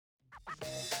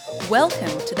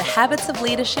Welcome to the Habits of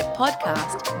Leadership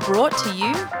podcast, brought to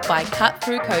you by Cut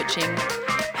Through Coaching,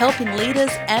 helping leaders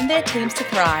and their teams to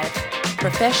thrive,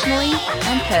 professionally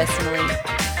and personally.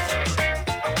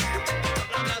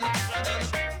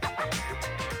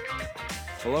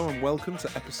 Hello and welcome to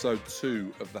episode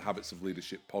 2 of the Habits of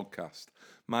Leadership podcast.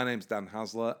 My name's Dan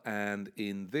Hasler, and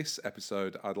in this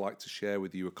episode I'd like to share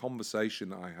with you a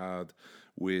conversation I had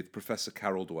with Professor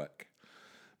Carol Dweck.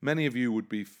 Many of you would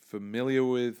be familiar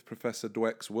with Professor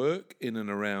Dweck's work in and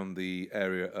around the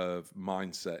area of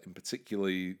mindset, in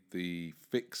particularly the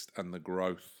fixed and the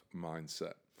growth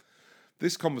mindset.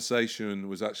 This conversation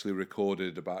was actually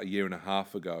recorded about a year and a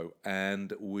half ago,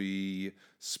 and we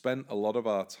spent a lot of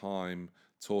our time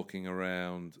talking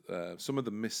around some of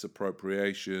the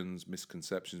misappropriations,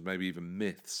 misconceptions, maybe even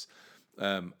myths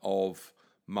of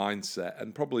mindset,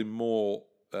 and probably more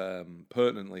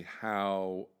pertinently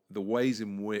how the ways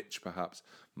in which perhaps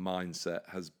mindset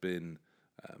has been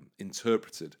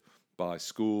interpreted by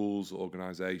schools,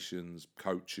 organizations,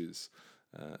 coaches,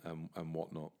 and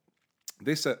whatnot.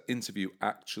 This interview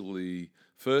actually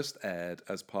first aired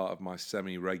as part of my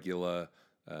semi-regular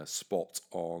spot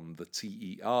on the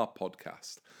TER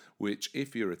podcast, which,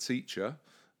 if you're a teacher,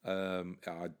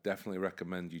 I definitely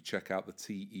recommend you check out the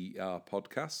TER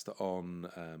podcast on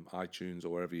iTunes or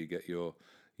wherever you get your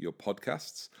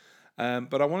podcasts.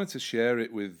 But I wanted to share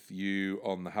it with you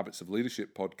on the Habits of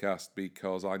Leadership podcast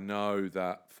because I know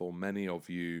that for many of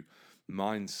you,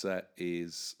 mindset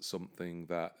is something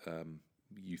that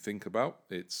you think about.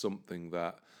 It's something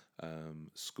that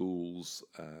schools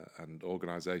and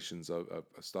organizations are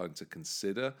starting to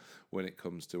consider when it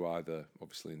comes to either,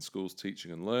 obviously, in schools,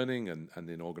 teaching and learning, and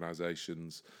in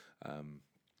organizations,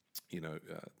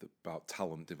 about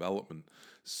talent development.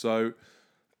 So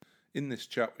in this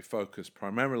chat, we focus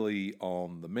primarily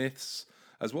on the myths,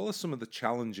 as well as some of the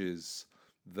challenges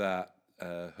that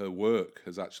her work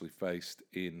has actually faced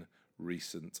in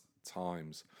recent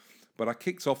times. But I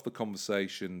kicked off the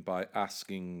conversation by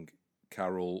asking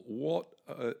Carol what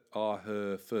are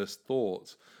her first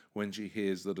thoughts when she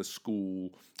hears that a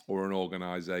school or an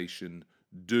organization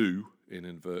do, in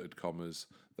inverted commas,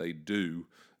 they do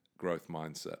growth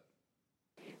mindset.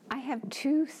 I have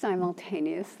two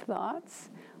simultaneous thoughts.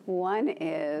 One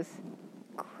is,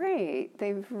 great,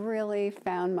 they've really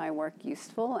found my work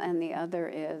useful. And the other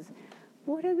is,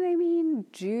 what do they mean,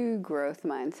 do growth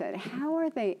mindset? How are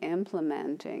they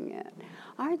implementing it?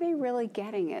 Are they really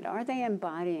getting it? Are they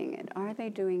embodying it? Are they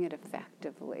doing it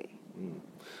effectively?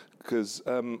 Because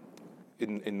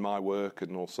in my work,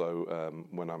 and also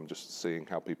when I'm just seeing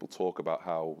how people talk about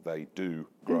how they do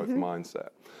growth mindset,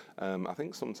 I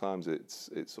think sometimes it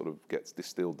sort of gets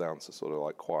distilled down to sort of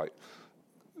like quite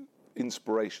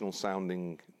inspirational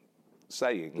sounding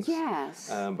sayings. Yes.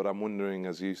 But I'm wondering,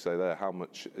 as you say there, how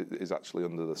much is actually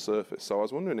under the surface. So I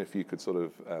was wondering if you could sort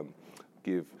of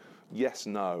give yes,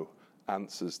 no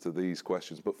answers to these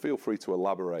questions, but feel free to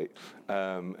elaborate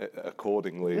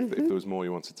accordingly if there was more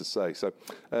you wanted to say. So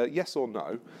yes or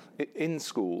no, in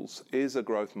schools, is a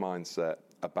growth mindset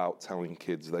about telling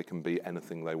kids they can be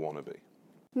anything they want to be?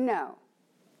 No.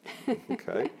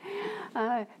 Okay.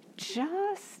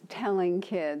 Just telling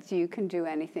kids you can do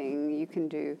anything, you can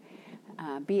do,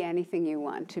 be anything you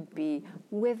want to be,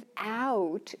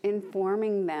 without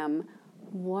informing them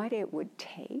what it would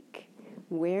take,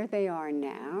 where they are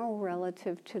now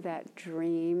relative to that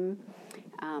dream,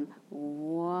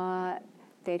 what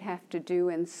they'd have to do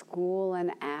in school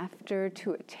and after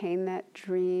to attain that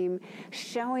dream,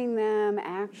 showing them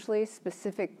actually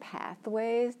specific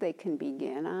pathways they can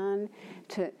begin on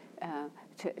to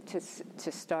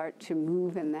start to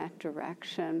move in that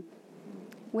direction.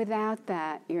 Without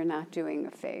that, you're not doing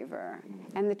a favor.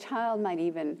 And the child might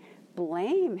even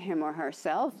blame him or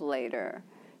herself later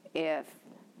if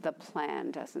the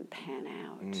plan doesn't pan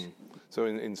out. So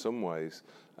in some ways,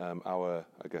 our,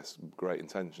 I guess, great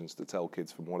intentions to tell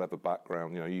kids from whatever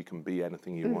background, you can be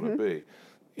anything you want to be.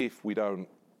 If we don't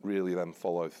really then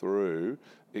follow through,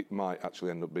 it might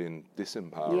actually end up being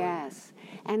disempowering. Yes.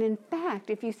 And in fact,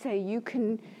 if you say you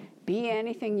can be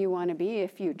anything you want to be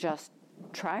if you just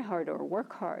try hard or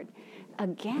work hard,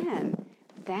 again,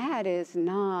 that is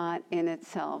not in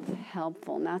itself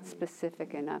helpful, not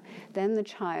specific enough. Then the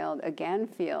child again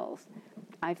feels,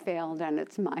 I failed and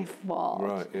it's my fault.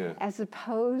 Right, yeah. As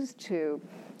opposed to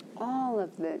all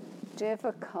of the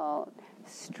difficult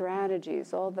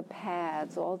strategies, all the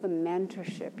paths, all the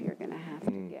mentorship you're going to have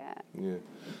to get. Yeah.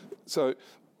 So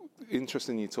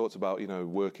interesting you talked about,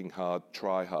 working hard,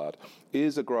 try hard.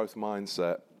 Is a growth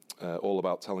mindset all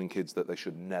about telling kids that they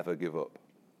should never give up?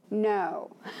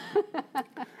 No.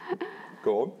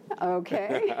 Go on.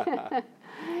 Okay.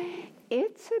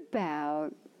 It's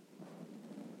about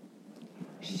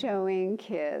showing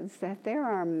kids that there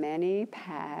are many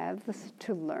paths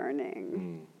to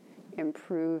learning,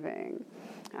 improving.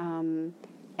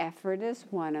 Effort is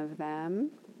one of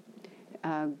them.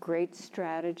 Great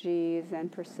strategies and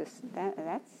persistence,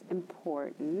 that's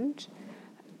important.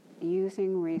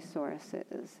 Using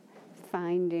resources,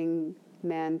 finding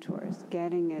mentors,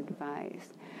 getting advice.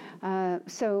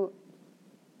 So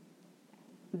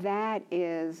that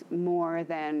is more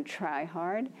than try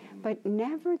hard, but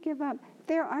never give up.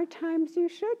 There are times you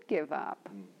should give up.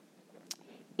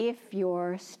 If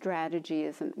your strategy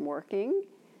isn't working,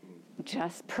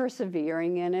 just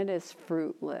persevering in it is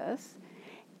fruitless.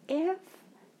 If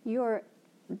you're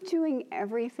doing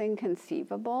everything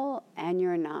conceivable and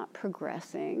you're not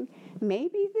progressing,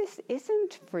 maybe this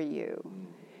isn't for you.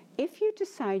 If you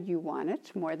decide you want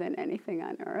it more than anything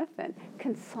on earth, and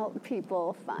consult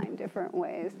people, find different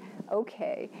ways,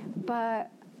 okay.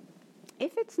 But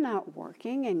if it's not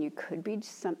working and you could be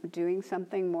doing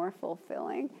something more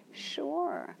fulfilling,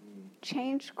 sure,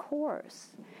 change course.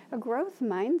 A growth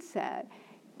mindset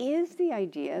is the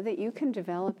idea that you can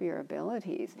develop your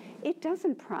abilities. It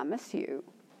doesn't promise you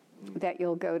that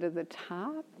you'll go to the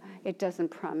top. It doesn't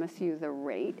promise you the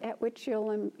rate at which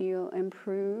you'll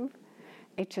improve.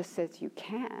 It just says you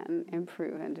can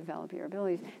improve and develop your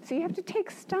abilities. So you have to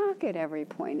take stock at every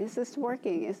point. Is this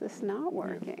working? Is this not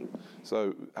working? Yeah.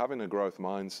 So having a growth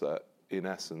mindset, in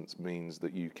essence, means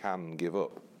that you can give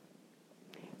up.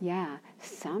 Yeah,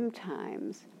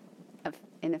 sometimes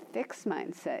in a fixed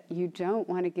mindset, you don't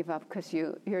want to give up because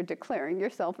you're declaring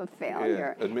yourself a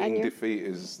failure. Yeah. Admitting defeat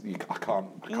is, I can't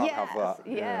have that.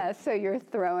 Yeah, so you're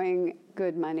throwing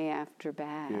good money after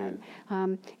bad. Yeah.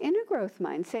 In a growth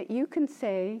mindset, you can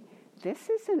say, this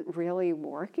isn't really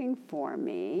working for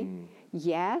me.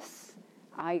 Yes,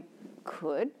 I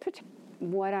could,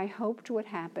 what I hoped would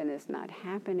happen is not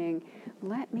happening.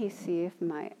 Let me see if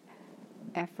my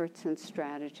efforts and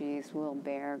strategies will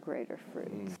bear greater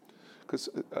fruits. Because,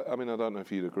 I mean, I don't know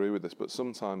if you'd agree with this, but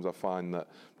sometimes I find that,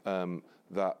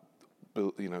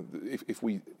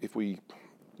 if we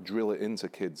drill it into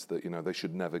kids that, they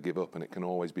should never give up and it can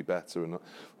always be better, and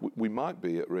we might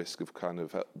be at risk of kind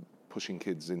of pushing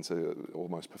kids into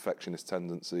almost perfectionist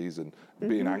tendencies and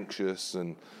being anxious,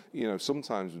 and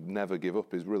sometimes never give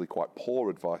up is really quite poor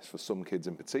advice for some kids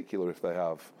in particular if they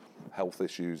have health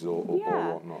issues or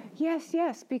whatnot.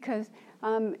 Yes, because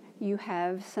you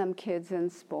have some kids in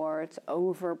sports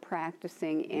over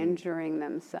practicing, injuring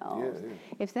themselves. Yeah.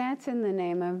 If that's in the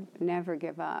name of never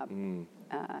give up,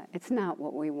 it's not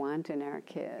what we want in our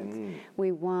kids.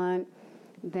 We want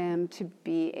them to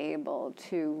be able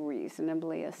to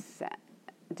reasonably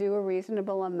do a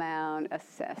reasonable amount,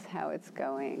 assess how it's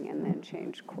going, and then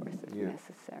change course if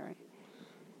necessary.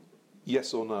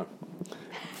 Yes or no?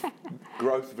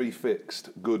 Growth v fixed,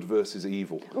 good versus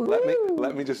evil. Ooh.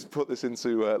 Let me just put this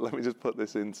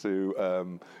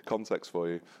into context for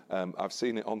you. I've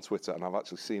seen it on Twitter, and I've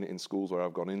actually seen it in schools where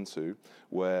I've gone into,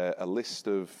 where a list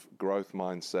of growth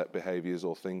mindset behaviours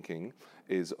or thinking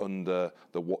is under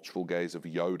the watchful gaze of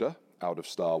Yoda out of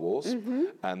Star Wars,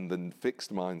 and the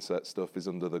fixed mindset stuff is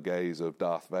under the gaze of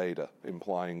Darth Vader,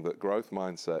 implying that growth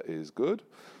mindset is good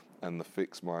and the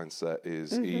fixed mindset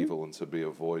is evil and to be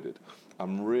avoided.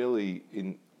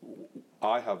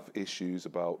 I have issues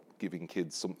about giving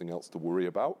kids something else to worry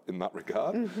about in that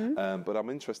regard, but I'm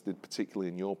interested particularly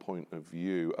in your point of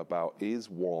view about, is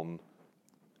one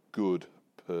good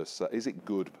per se? Is it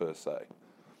good per se?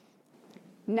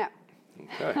 No.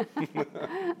 Okay.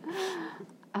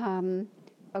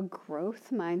 A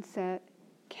growth mindset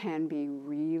can be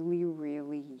really,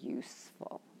 really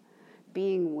useful.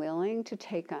 Being willing to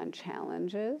take on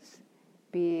challenges,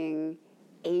 being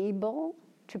able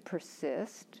to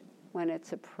persist when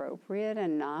it's appropriate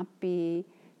and not be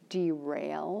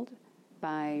derailed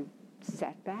by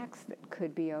setbacks that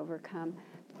could be overcome,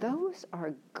 those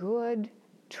are good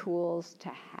tools to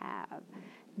have.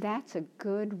 That's a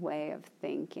good way of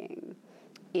thinking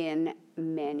in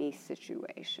many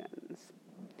situations.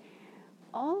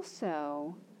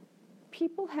 Also,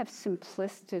 people have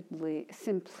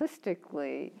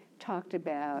simplistically talked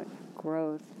about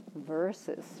growth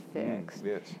versus fixed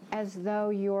as though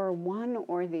you're one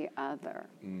or the other.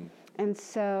 And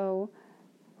so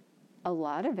a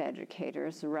lot of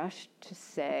educators rush to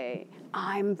say,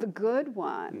 I'm the good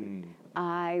one.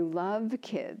 I love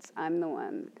kids. I'm the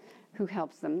one who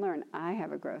helps them learn. I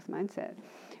have a growth mindset.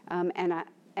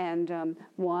 And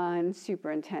one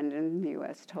superintendent in the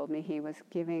U.S. told me he was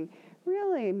giving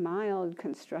really mild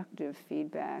constructive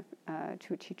feedback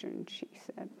to a teacher, and she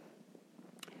said,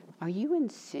 are you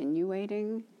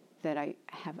insinuating that I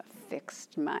have a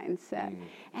fixed mindset?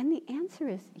 And the answer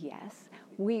is yes.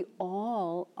 We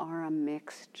all are a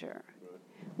mixture.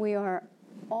 We are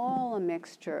all a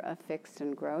mixture of fixed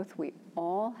and growth. We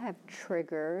all have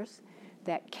triggers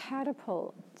that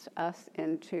catapult us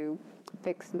into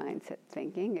fixed mindset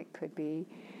thinking. It could be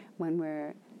when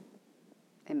we're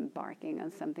embarking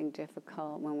on something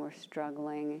difficult, when we're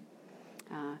struggling.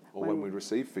 Or when we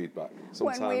receive feedback.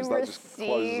 Sometimes that just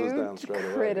closes us down straight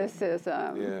away.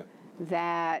 Criticism,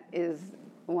 that is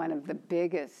one of the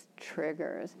biggest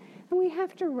triggers. And we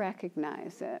have to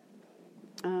recognize it.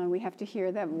 We have to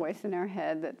hear that voice in our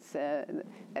head that says,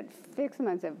 that fixed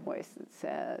mindset voice that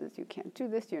says, you can't do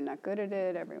this, you're not good at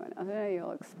it, everyone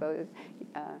else,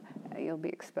 you'll be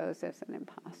exposed as an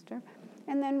imposter.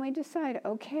 And then we decide,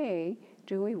 okay,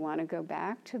 do we want to go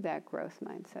back to that growth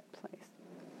mindset place?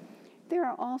 There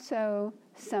are also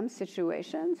some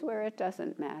situations where it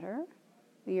doesn't matter.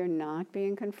 You're not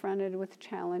being confronted with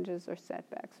challenges or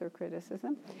setbacks or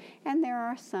criticism. And there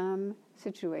are some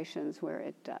situations where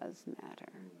it does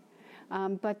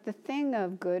matter. But the thing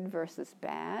of good versus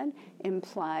bad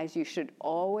implies you should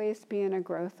always be in a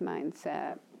growth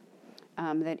mindset,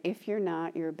 that if you're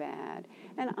not, you're bad.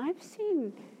 And I've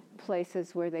seen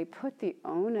places where they put the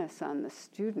onus on the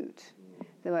student.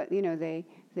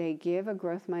 They give a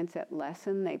growth mindset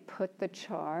lesson, they put the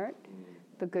chart,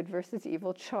 the good versus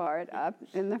evil chart, up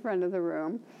in the front of the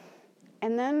room.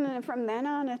 And then from then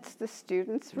on, it's the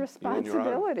student's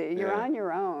responsibility. You're on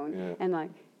your own. Yeah.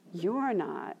 And you're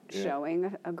not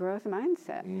showing a growth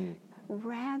mindset.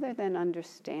 Rather than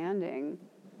understanding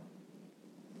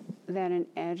that an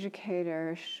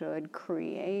educator should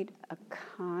create a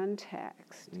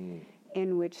context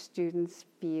in which students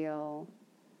feel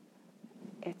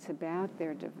it's about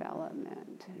their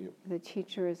development. The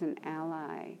teacher is an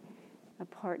ally, a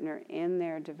partner in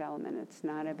their development. It's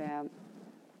not about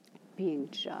being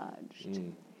judged.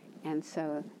 And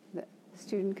so the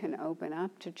student can open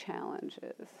up to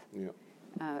challenges,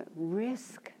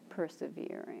 risk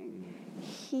persevering,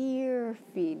 hear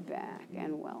feedback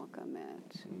and welcome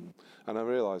it. And I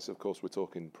realise, of course, we're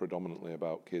talking predominantly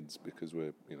about kids because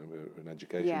we're an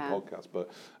education podcast, but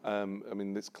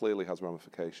this clearly has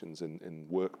ramifications in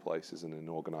workplaces and in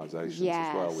organisations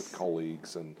as well, with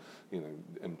colleagues and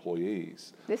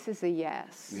employees. This is a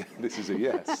yes. This is a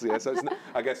yes. Yeah, so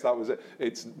I guess that was it.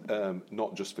 It's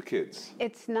not just for kids.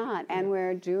 It's not, and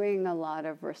we're doing a lot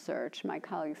of research. My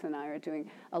colleagues and I are doing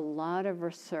a lot of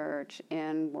research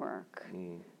in work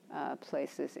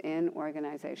places, in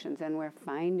organizations, and we're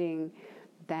finding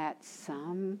that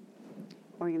some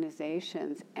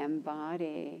organizations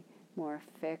embody more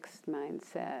fixed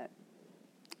mindset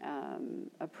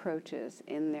approaches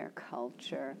in their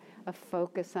culture, a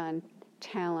focus on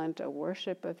talent, a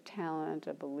worship of talent,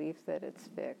 a belief that it's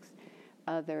fixed.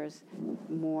 Others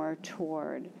more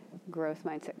toward growth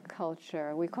mindset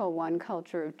culture. We call one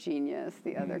culture of genius,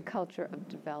 the other culture of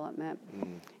development,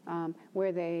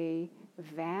 where they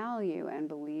value and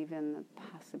believe in the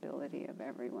possibility of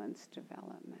everyone's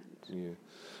development.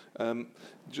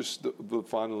 Just the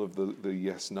final of the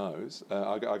yes-nos.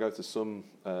 I go to some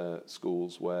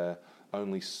schools where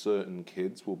only certain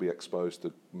kids will be exposed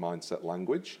to mindset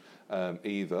language,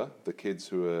 either the kids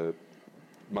who are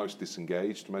most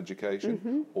disengaged from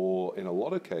education, or in a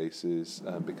lot of cases,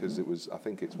 because I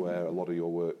think it's where a lot of your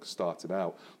work started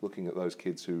out, looking at those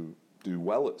kids who do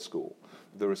well at school.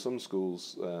 There are some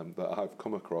schools that I've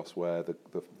come across where the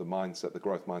mindset, the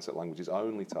growth mindset language is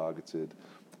only targeted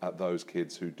at those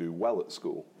kids who do well at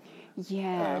school.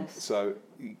 Yes. So,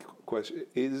 question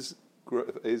is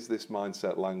this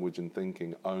mindset language and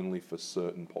thinking only for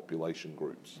certain population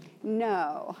groups?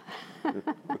 No.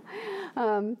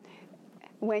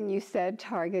 When you said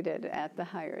targeted at the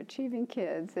higher achieving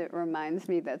kids, it reminds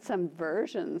me that some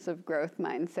versions of growth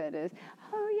mindset is,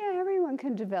 everyone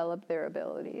can develop their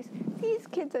abilities. These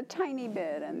kids a tiny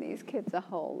bit and these kids a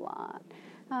whole lot.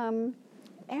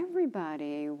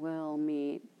 Everybody will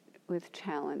meet with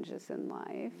challenges in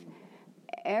life.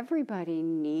 Everybody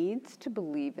needs to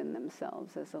believe in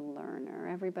themselves as a learner.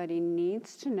 Everybody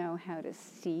needs to know how to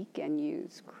seek and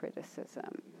use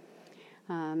criticism.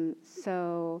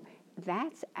 So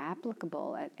that's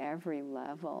applicable at every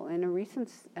level. In a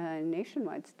recent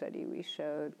nationwide study, we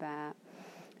showed that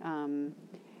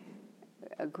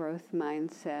a growth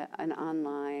mindset, an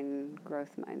online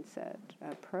growth mindset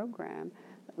program,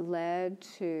 led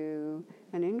to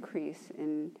an increase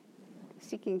in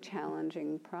seeking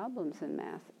challenging problems in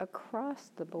math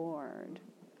across the board.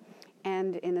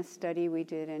 And in a study we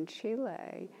did in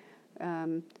Chile,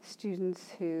 students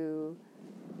who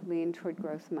lean toward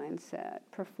growth mindset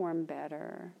perform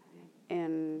better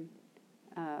in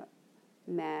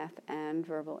math and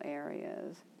verbal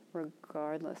areas,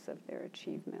 regardless of their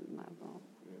achievement level.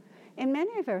 Yeah. In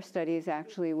many of our studies,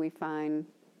 actually, we find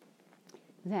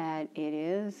that it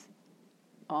is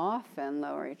often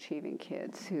lower achieving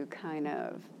kids who kind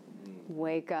of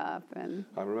wake up. And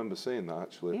I remember seeing that,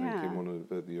 actually. I think in one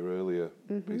of your earlier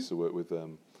pieces of work with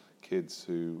kids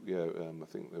who, I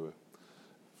think they were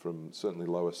from certainly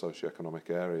lower socioeconomic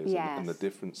areas, and the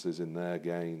differences in their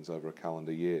gains over a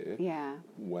calendar year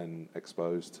when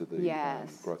exposed to the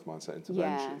growth mindset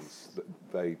interventions,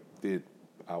 they did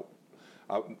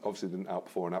obviously didn't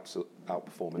outperform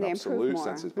in absolute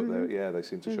senses, but they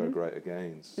seem to show greater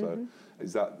gains. So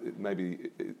is that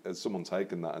maybe, has someone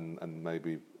taken that and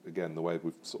maybe, again, the way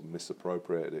we've sort of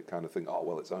misappropriated it, kind of think, oh,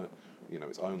 well, it's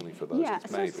only for those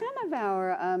kids, maybe. So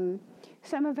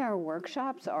some of our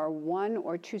workshops are 1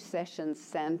 or 2 sessions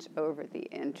sent over the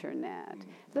internet.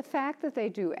 The fact that they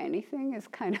do anything is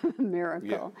kind of a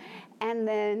miracle. Yeah. And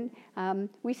then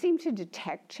we seem to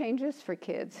detect changes for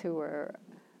kids who are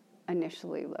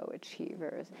initially low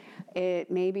achievers. It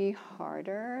may be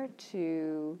harder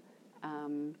to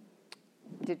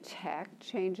detect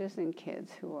changes in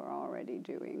kids who are already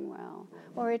doing well,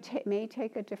 or it may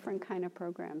take a different kind of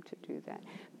program to do that.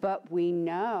 But we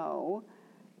know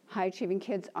high-achieving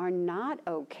kids are not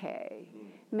okay.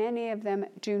 Many of them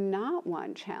do not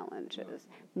want challenges.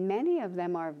 Many of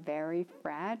them are very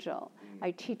fragile.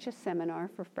 I teach a seminar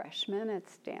for freshmen at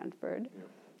Stanford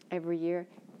every year.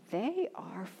 They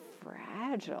are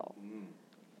fragile.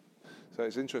 So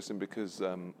it's interesting because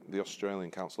the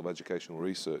Australian Council of Educational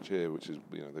Research here, which is,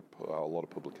 they put out a lot of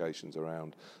publications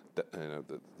around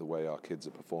the way our kids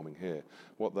are performing here.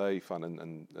 What they found,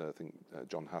 and I think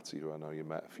John Hattie, who I know you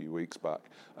met a few weeks back,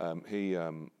 he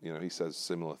says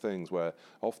similar things, where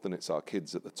often it's our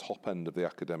kids at the top end of the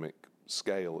academic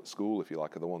scale at school, if you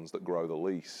like, are the ones that grow the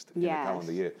least in a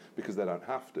calendar year because they don't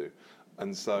have to.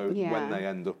 And so when they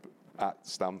end up at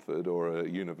Stanford or a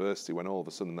university, when all of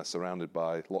a sudden they're surrounded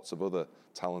by lots of other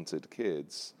talented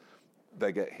kids,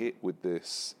 they get hit with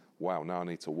this, wow, now I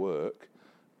need to work,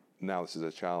 now this is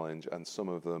a challenge, and some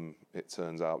of them, it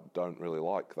turns out, don't really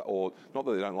like that. Or, not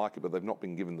that they don't like it, but they've not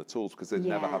been given the tools because they've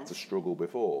never had to struggle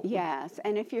before. Yes,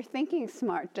 and if you're thinking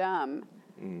smart dumb,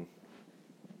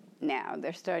 now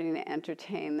they're starting to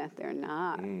entertain that they're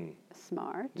not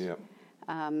smart. Yeah.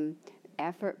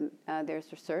 Effort,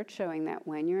 there's research showing that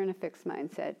when you're in a fixed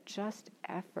mindset, just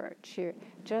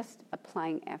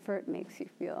applying effort makes you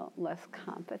feel less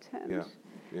competent.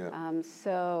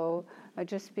 So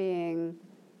just being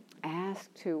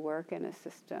asked to work in a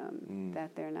system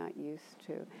that they're not used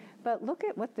to. But look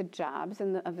at what the jobs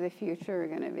of the future are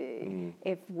going to be.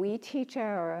 If we teach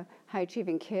our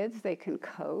high-achieving kids they can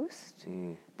coast,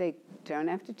 they don't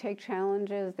have to take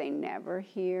challenges, they never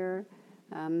hear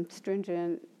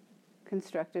stringent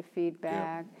constructive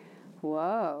feedback.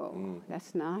 Whoa,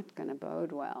 that's not going to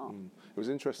bode well. It was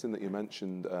interesting that you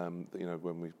mentioned,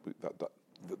 when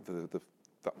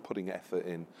that putting effort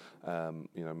in,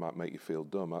 might make you feel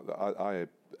dumb. I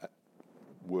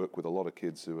work with a lot of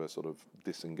kids who are sort of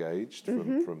disengaged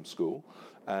from school,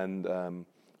 and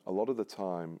a lot of the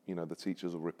time, the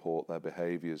teachers will report their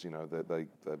behaviours. They're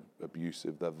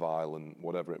abusive, they're violent,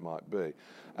 whatever it might be.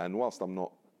 And whilst I'm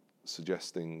not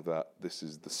suggesting that this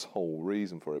is the sole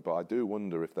reason for it, but I do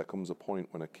wonder if there comes a point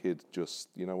when a kid just,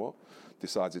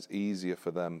 decides it's easier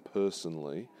for them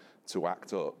personally to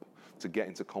act up, to get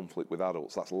into conflict with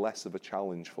adults. That's less of a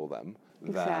challenge for them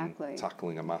than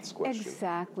tackling a maths question.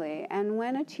 Exactly. And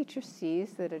when a teacher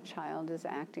sees that a child is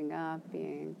acting up,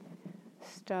 being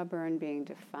stubborn, being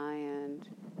defiant,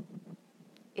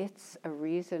 it's a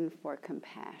reason for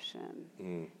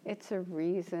compassion. It's a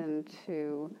reason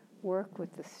to work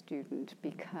with the student,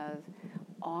 because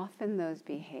often those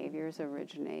behaviors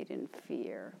originate in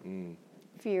fear.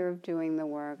 Fear of doing the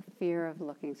work, fear of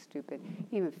looking stupid,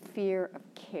 even fear of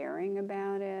caring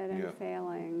about it and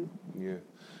failing. Yeah,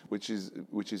 which is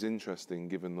interesting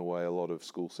given the way a lot of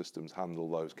school systems handle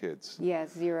those kids.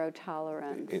 Yes, zero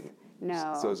tolerance.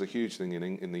 No. So there's a huge thing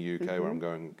in the UK where I'm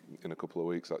going in a couple of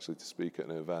weeks actually to speak at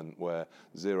an event where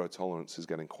zero tolerance is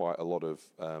getting quite a lot of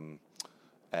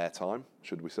airtime,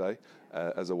 should we say,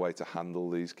 as a way to handle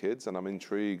these kids. And I'm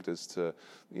intrigued as to,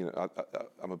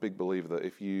 I'm a big believer that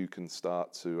if you can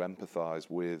start to empathise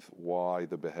with why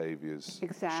the behaviour's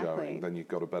showing, then you've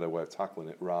got a better way of tackling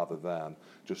it rather than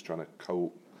just trying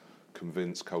to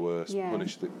convince, coerce,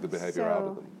 punish the behaviour out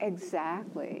of them.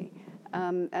 Exactly.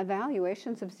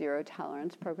 Evaluations of zero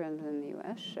tolerance programs in the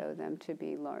U.S. show them to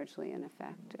be largely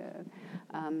ineffective.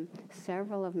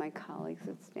 Several of my colleagues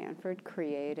at Stanford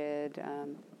created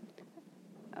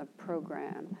a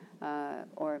program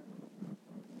or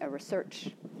a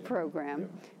research program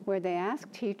where they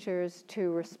ask teachers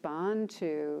to respond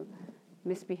to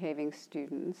misbehaving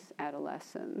students,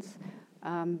 adolescents,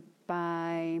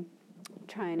 by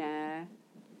trying to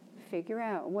figure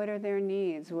out what are their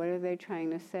needs, what are they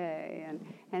trying to say,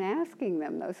 and asking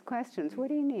them those questions. What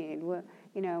do you need? What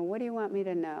do you want me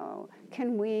to know?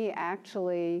 Can we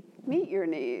actually meet your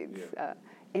needs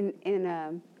in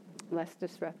a less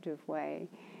disruptive way?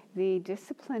 The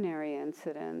disciplinary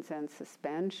incidents and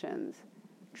suspensions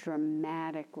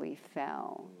dramatically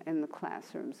fell in the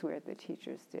classrooms where the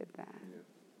teachers did that. Yeah.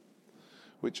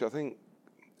 Which I think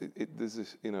there's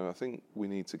this, I think we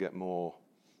need to get more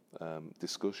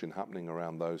discussion happening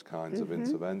around those kinds of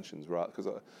interventions, right? Because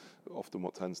often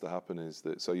what tends to happen is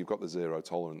that, so you've got the zero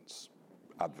tolerance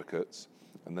advocates,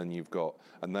 and then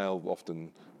and they'll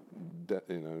often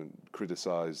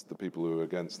criticize the people who are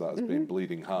against that as being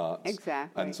bleeding hearts.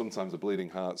 Exactly. And sometimes the bleeding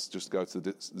hearts just go to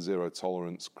the zero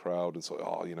tolerance crowd and say,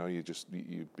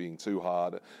 you're being too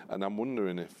hard. And I'm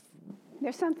wondering if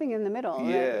there's something in the middle.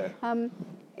 Yeah.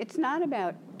 It's not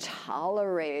about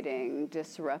tolerating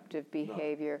disruptive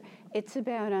behavior. No. It's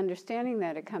about understanding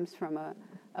that it comes from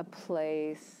a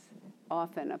place,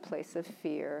 often a place of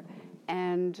fear,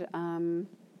 and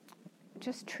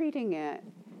just treating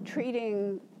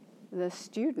the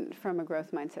student from a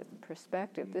growth mindset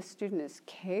perspective. This student is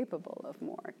capable of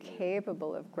more,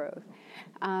 capable of growth.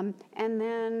 And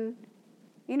then,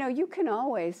 you can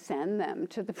always send them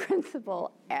to the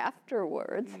principal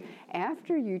afterwards,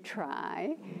 after you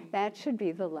try. That should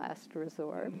be the last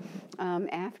resort.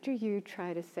 After you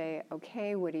try to say,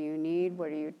 okay, what do you need? What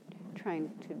are you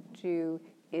trying to do?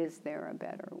 Is there a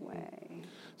better way?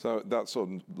 So that sort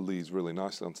of leads really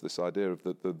nicely onto this idea of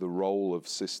the role of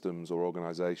systems or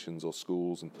organisations or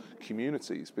schools and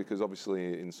communities, because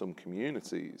obviously in some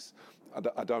communities,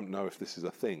 I don't know if this is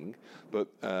a thing, but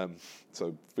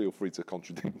so feel free to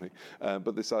contradict me,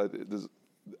 but there's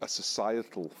a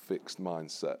societal fixed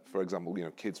mindset. For example,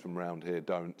 kids from around here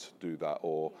don't do that,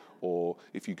 or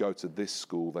if you go to this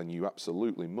school, then you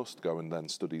absolutely must go and then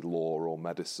study law or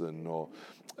medicine. Or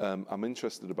I'm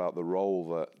interested about the role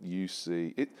that you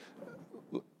see.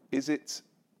 Is it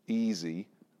easy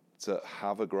to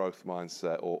have a growth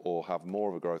mindset or have more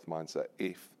of a growth mindset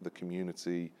if the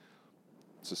community,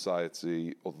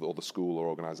 society, or the school or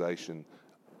organisation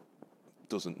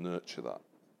doesn't nurture that?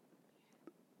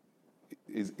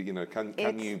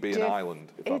 Can you be an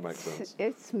island, if that makes sense?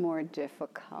 It's more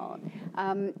difficult.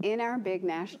 In our big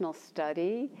national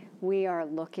study, we are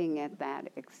looking at that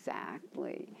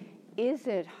exactly. Is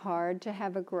it hard to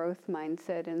have a growth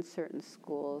mindset in certain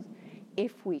schools?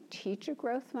 If we teach a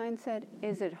growth mindset,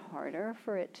 is it harder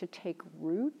for it to take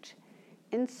root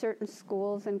in certain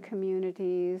schools and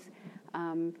communities?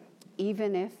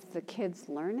 Even if the kids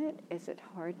learn it, is it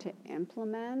hard to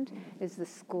implement? Is the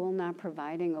school not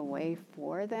providing a way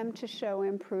for them to show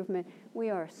improvement?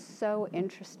 We are so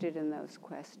interested in those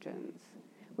questions.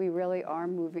 We really are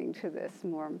moving to this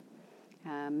more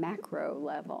macro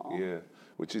level. Yeah,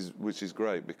 which is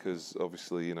great, because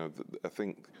obviously, I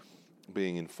think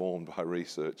being informed by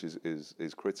research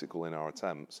is critical in our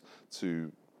attempts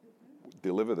to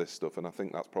deliver this stuff, and I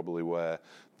think that's probably where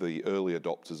the early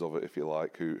adopters of it, if you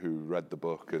like, who read the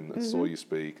book and saw you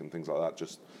speak and things like that,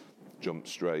 just jumped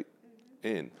straight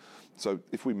in. So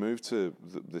if we move to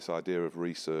this idea of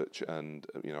research and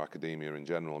academia in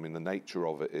general, I mean, the nature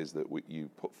of it is that you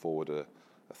put forward a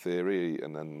theory,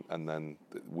 and then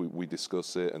we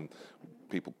discuss it, and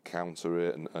people counter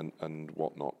it and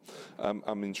whatnot.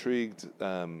 I'm intrigued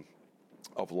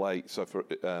of late. So for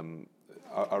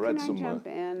I read somewhere. Jump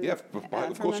in? Yeah,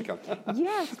 of course you can.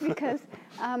 Yes, because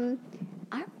I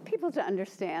want people to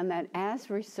understand that as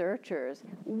researchers,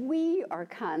 we are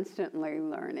constantly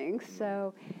learning.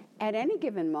 So at any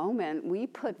given moment, we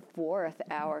put forth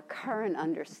our current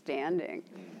understanding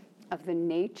of the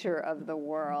nature of the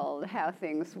world, how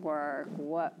things work,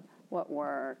 what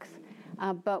works.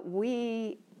 But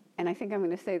and I think I'm going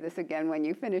to say this again when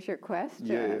you finish your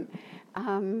question,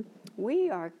 we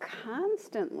are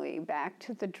constantly back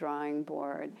to the drawing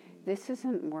board. This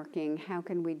isn't working. How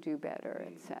can we do better,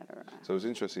 et cetera? So it was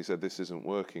interesting you said this isn't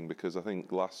working, because I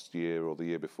think last year or the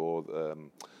year before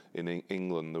in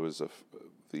England there was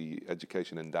the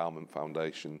Education Endowment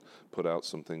Foundation put out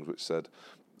some things which said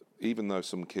even though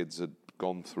some kids had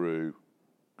gone through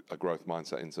a growth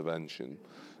mindset intervention,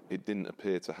 it didn't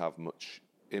appear to have much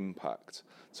impact,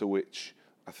 to which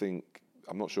I think,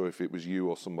 I'm not sure if it was you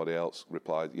or somebody else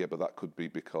replied, yeah, but that could be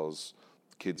because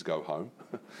kids go home,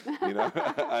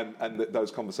 and those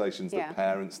conversations that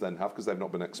parents then have because they've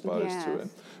not been exposed to it.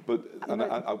 But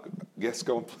yes,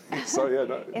 go on, please. Sorry, yeah.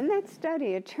 No. In that study,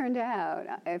 it turned out,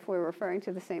 if we're referring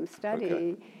to the same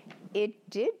study, it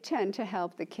did tend to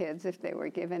help the kids if they were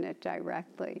given it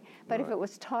directly. But if it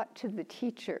was taught to the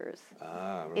teachers,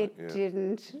 it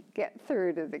didn't get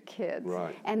through to the kids.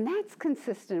 Right. And that's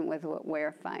consistent with what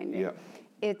we're finding. Yeah.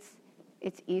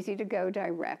 It's easy to go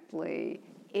directly.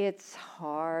 It's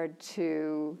hard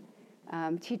to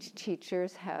teach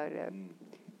teachers how to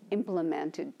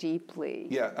implement it deeply.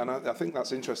 Yeah, and I think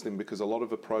that's interesting because a lot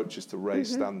of approaches to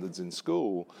raise standards in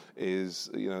school is,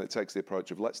 it takes the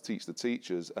approach of let's teach the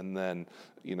teachers and then,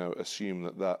 assume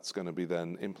that that's going to be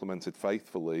then implemented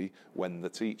faithfully when the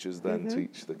teachers then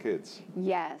teach the kids.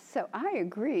 Yes, so I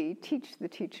agree, teach the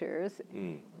teachers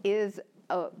is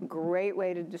a great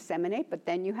way to disseminate, but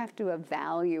then you have to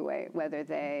evaluate whether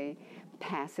they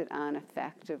pass it on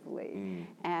effectively.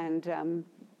 And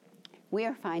we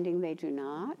are finding they do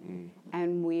not,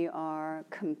 and we are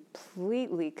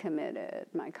completely committed,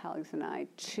 my colleagues and I,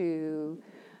 to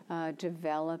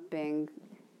developing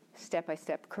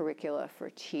step-by-step curricula for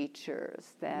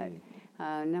teachers that,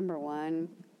 number one,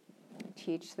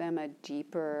 teach them a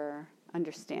deeper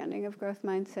understanding of growth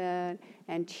mindset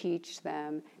and teach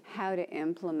them how to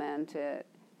implement it,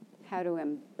 how to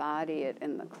embody it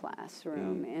in the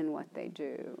classroom in what they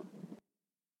do.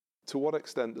 To what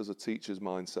extent does a teacher's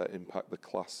mindset impact the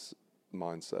class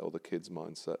mindset or the kids'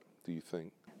 mindset, do you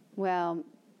think? Well,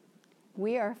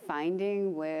 we are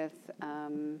finding with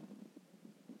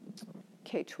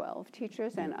K-12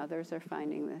 teachers and others are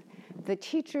finding the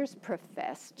teacher's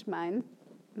professed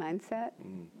mindset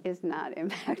is not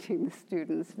impacting the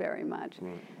students very much.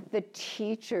 Right. The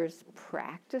teacher's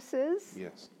practices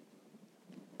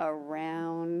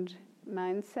around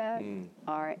mindset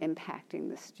are impacting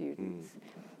the students.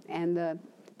 And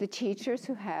the teachers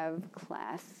who have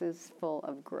classes full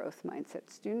of growth mindset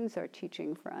students are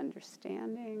teaching for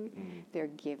understanding. They're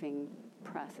giving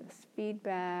process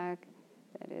feedback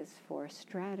that is for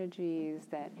strategies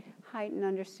that heighten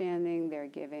understanding. They're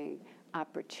giving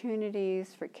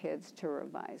opportunities for kids to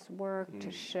revise work,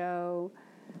 to show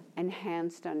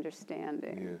enhanced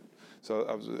understanding. Yeah. So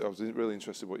I was really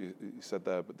interested in what you said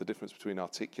there, but the difference between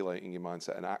articulating your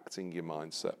mindset and acting your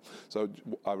mindset. So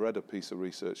I read a piece of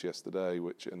research yesterday,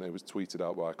 and it was tweeted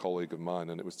out by a colleague of mine,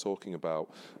 and it was talking about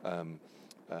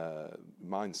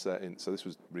mindset. So this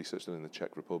was research done in the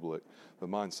Czech Republic. The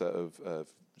mindset of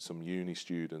some uni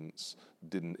students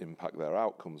didn't impact their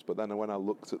outcomes. But then when I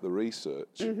looked at the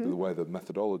research, the way the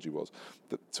methodology was,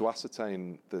 to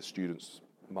ascertain the students'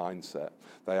 mindset,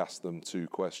 they asked them two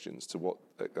questions. To what,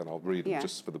 and I'll read them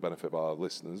just for the benefit of our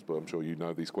listeners, but I'm sure you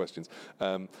know these questions.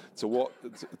 To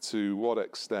what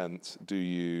extent do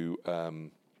you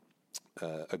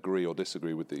agree or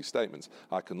disagree with these statements?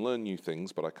 I can learn new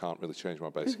things, but I can't really change my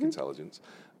basic intelligence.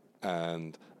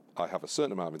 And I have a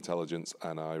certain amount of intelligence,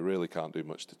 and I really can't do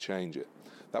much to change it.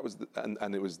 That was,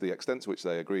 and it was the extent to which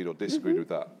they agreed or disagreed with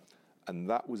that. And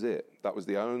that was it. That was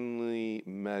the only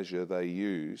measure they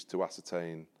used to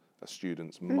ascertain a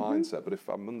student's mindset. But if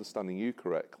I'm understanding you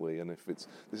correctly, and this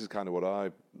is kind of what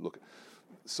I look at,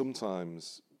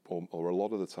 sometimes, or a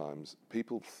lot of the times,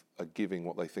 people are giving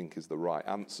what they think is the right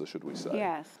answer, should we say.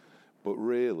 Yes. But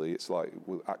really, it's like,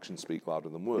 will actions speak louder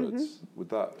than words? With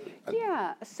that?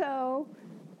 Yeah, so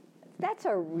that's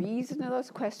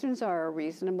those questions are a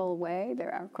reasonable way.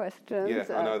 There are questions. Yeah,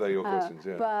 I know they're your questions,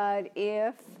 yeah. But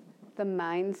if the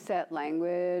mindset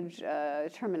language,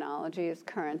 terminology is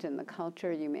current in the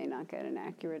culture, you may not get an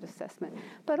accurate assessment.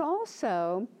 But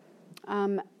also,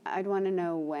 I'd want to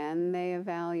know when they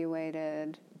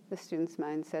evaluated the students'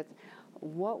 mindsets,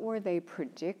 what were they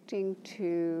predicting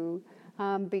to,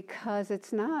 because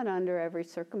it's not under every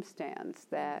circumstance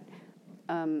that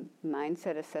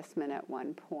mindset assessment at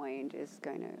one point is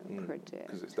going to predict.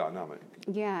 Because it's dynamic.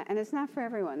 Yeah, and it's not for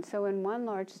everyone. So in one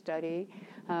large study,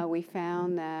 we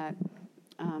found that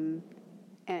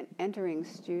entering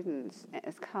students,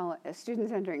 as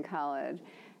students entering college,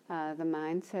 the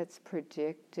mindsets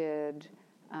predicted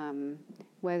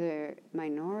whether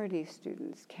minority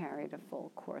students carried a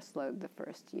full course load the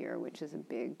first year, which is a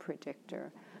big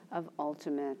predictor of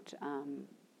ultimate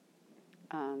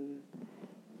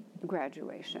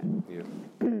graduation. Yeah.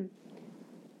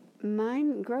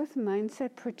 Growth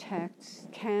mindset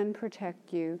can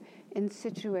protect you in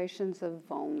situations of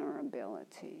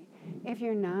vulnerability. If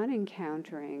you're not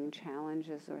encountering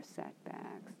challenges or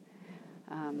setbacks,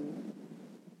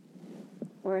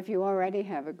 or if you already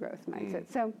have a growth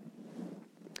mindset. So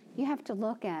you have to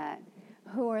look at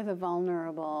who are the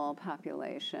vulnerable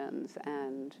populations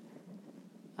and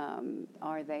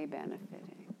are they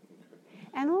benefiting?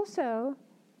 And also,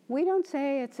 we don't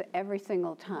say it's every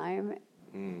single time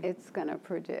it's going to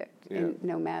predict,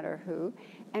 no matter who.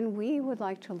 And we would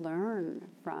like to learn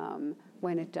from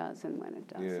when it does and when it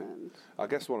doesn't. Yeah. I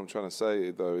guess what I'm trying to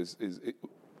say, though, is it,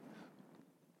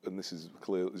 and this is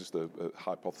clearly just a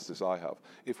hypothesis I have,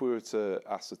 if we were to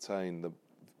ascertain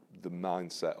the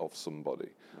mindset of somebody,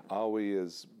 are we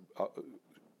as...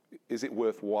 is it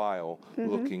worthwhile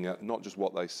looking at not just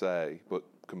what they say, but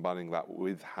combining that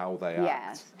with how they act?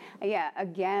 Yes. Yeah,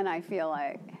 again, I feel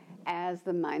like as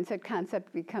the mindset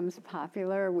concept becomes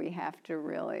popular, we have to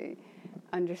really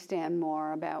understand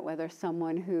more about whether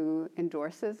someone who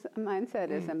endorses a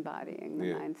mindset is embodying the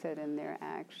mindset in their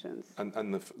actions.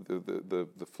 And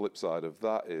the flip side of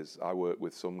that is I work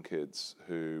with some kids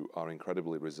who are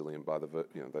incredibly resilient by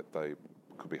that they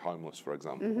could be homeless, for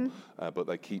example, but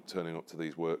they keep turning up to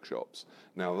these workshops.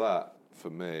 Now that,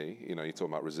 for me, you're talking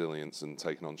about resilience and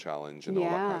taking on challenge and all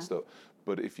that kind of stuff,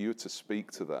 but if you were to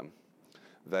speak to them,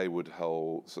 they would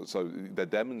hold, so they're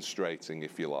demonstrating,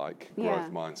 if you like,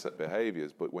 growth mindset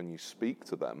behaviors, but when you speak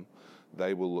to them,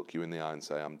 they will look you in the eye and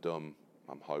say, I'm dumb,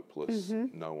 I'm hopeless,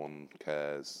 no one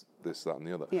cares, this, that, and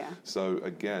the other. Yeah. So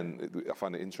again, I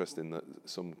find it interesting that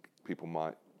some people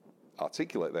might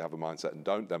articulate they have a mindset and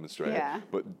don't demonstrate it,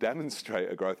 but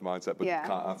demonstrate a growth mindset but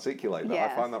can't articulate that.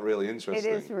 Yes. I find that really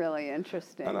interesting. It is really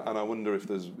interesting. And I wonder if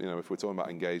there's, if we're talking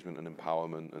about engagement and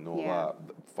empowerment and all that,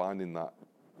 finding that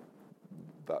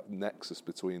nexus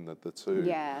between the two.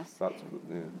 Yes.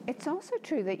 It's also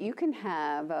true that you can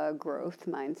have a growth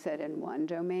mindset in one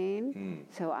domain.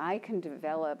 So I can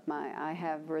develop I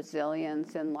have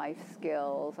resilience and life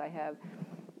skills.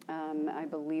 I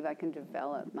believe I can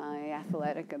develop my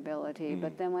athletic ability,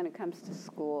 but then when it comes to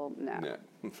school, no. Yeah,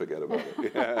 forget about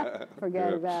it.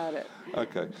 Forget about it.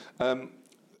 Okay.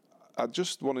 I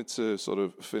just wanted to sort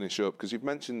of finish up because you've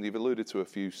alluded to a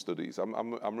few studies.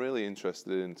 I'm really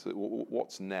interested in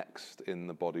what's next in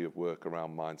the body of work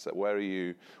around mindset. What are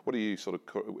you sort of,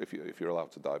 if you're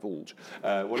allowed to divulge,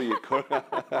 what are you,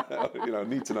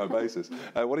 need to know basis.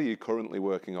 What are you currently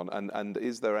working on? And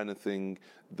is there anything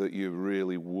that you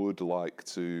really would like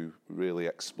to really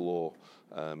explore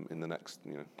in the next,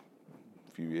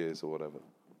 few years or whatever?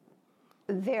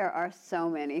 There are so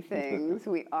many things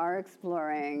we are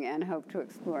exploring and hope to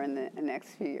explore in the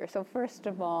next few years. So first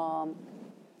of all,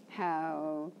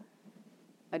 how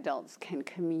adults can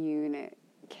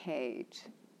communicate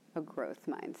a growth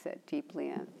mindset deeply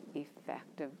and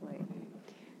effectively.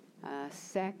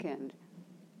 Second,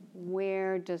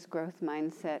 where does growth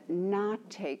mindset not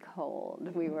take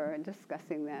hold? We were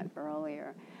discussing that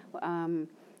earlier.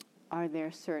 Are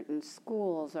there certain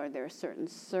schools, are there certain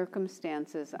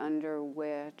circumstances under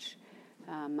which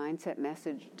mindset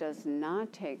message does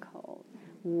not take hold?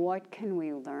 What can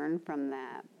we learn from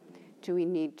that? Do we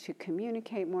need to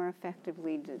communicate more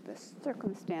effectively? Do the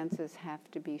circumstances have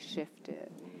to be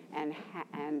shifted? And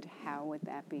how would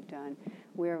that be done?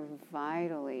 We're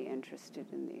vitally interested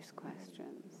in these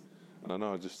questions. And I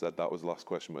know I just said that was the last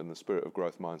question, but in the spirit of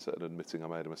growth mindset and admitting I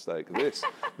made a mistake,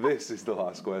 this is the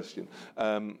last question.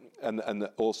 And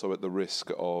also at the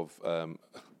risk of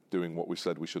doing what we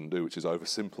said we shouldn't do, which is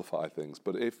oversimplify things.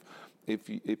 But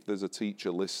if there's a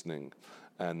teacher listening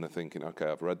and they're thinking,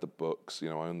 okay, I've read the books, I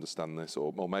understand this,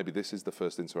 or maybe this is the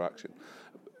first interaction.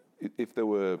 If there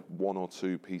were one or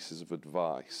two pieces of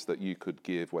advice that you could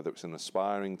give, whether it's an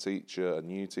aspiring teacher, a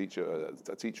new teacher,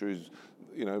 a teacher who's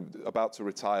about to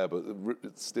retire but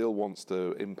still wants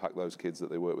to impact those kids that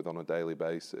they work with on a daily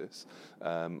basis,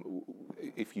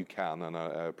 if you can, and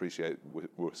I appreciate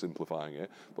we're simplifying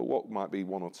it, but what might be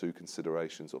one or two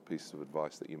considerations or pieces of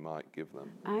advice that you might give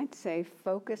them? I'd say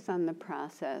focus on the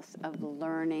process of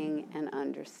learning and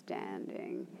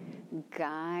understanding.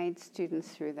 Guide students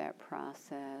through that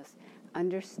process.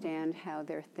 Understand how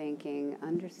they're thinking,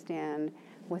 understand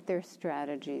what their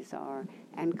strategies are,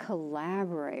 and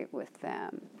collaborate with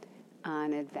them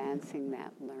on advancing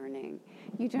that learning.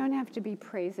 You don't have to be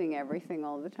praising everything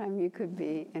all the time. You could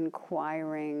be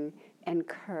inquiring,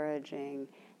 encouraging,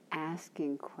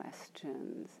 asking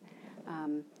questions.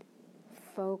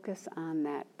 Focus on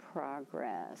that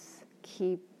progress.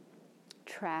 Keep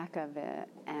track of it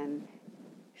and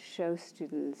show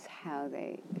students how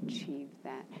they achieve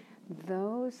that.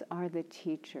 Those are the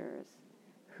teachers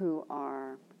who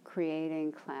are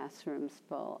creating classrooms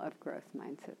full of growth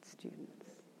mindset students.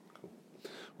 Cool.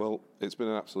 Well, it's been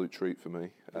an absolute treat for me,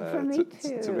 for me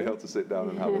to be able to sit down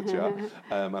and have a chat.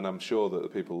 And I'm sure that the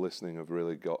people listening have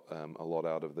really got a lot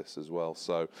out of this as well.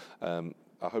 So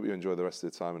I hope you enjoy the rest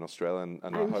of the time in Australia, and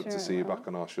I I'm hope sure to I see you will. back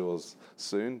on our shores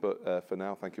soon. But for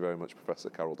now, thank you very much, Professor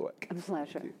Carol Dweck. A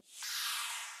pleasure.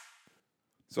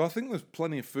 So I think there's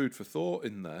plenty of food for thought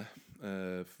in there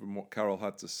from what Carol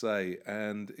had to say,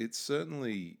 and it's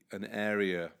certainly an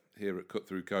area here at Cut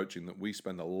Through Coaching that we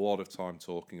spend a lot of time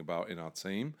talking about in our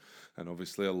team, and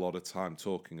obviously a lot of time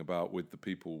talking about with the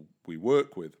people we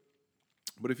work with.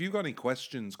 But if you've got any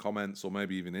questions, comments, or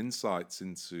maybe even insights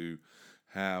into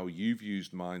how you've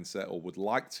used mindset or would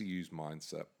like to use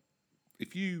mindset,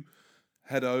 if you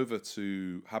head over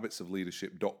to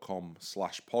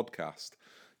habitsofleadership.com/podcast,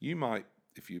 you might,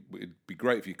 it'd be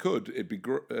great if you could,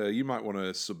 you might want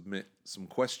to submit some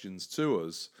questions to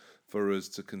us for us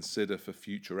to consider for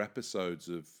future episodes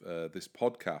of this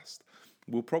podcast.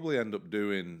 We'll probably end up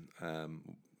doing,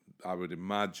 I would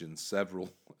imagine,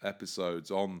 several episodes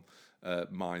on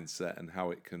mindset and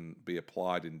how it can be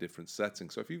applied in different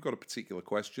settings. So if you've got a particular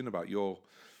question about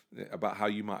how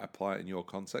you might apply it in your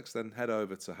context, then head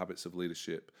over to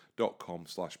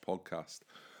habitsofleadership.com/podcast.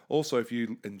 Also, if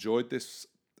you enjoyed this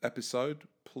episode,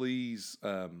 please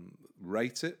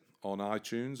rate it on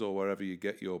iTunes or wherever you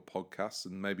get your podcasts,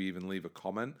 and maybe even leave a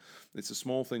comment. It's a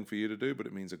small thing for you to do, but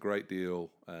it means a great deal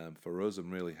for us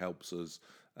and really helps us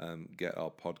get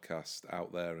our podcast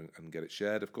out there and get it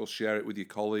shared. Of course, share it with your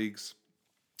colleagues.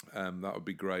 That would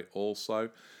be great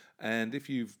also. And if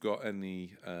you've got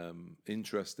any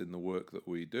interest in the work that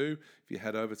we do, if you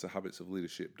head over to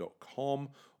habitsofleadership.com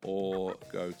or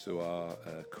go to our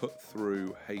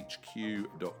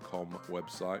cutthroughhq.com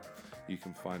website, you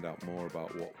can find out more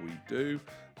about what we do,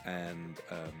 and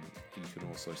you can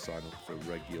also sign up for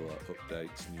regular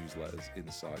updates, newsletters,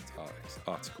 insights,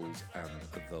 articles, and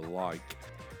the like.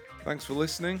 Thanks for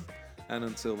listening, and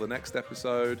until the next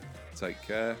episode, take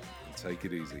care and take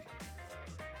it easy.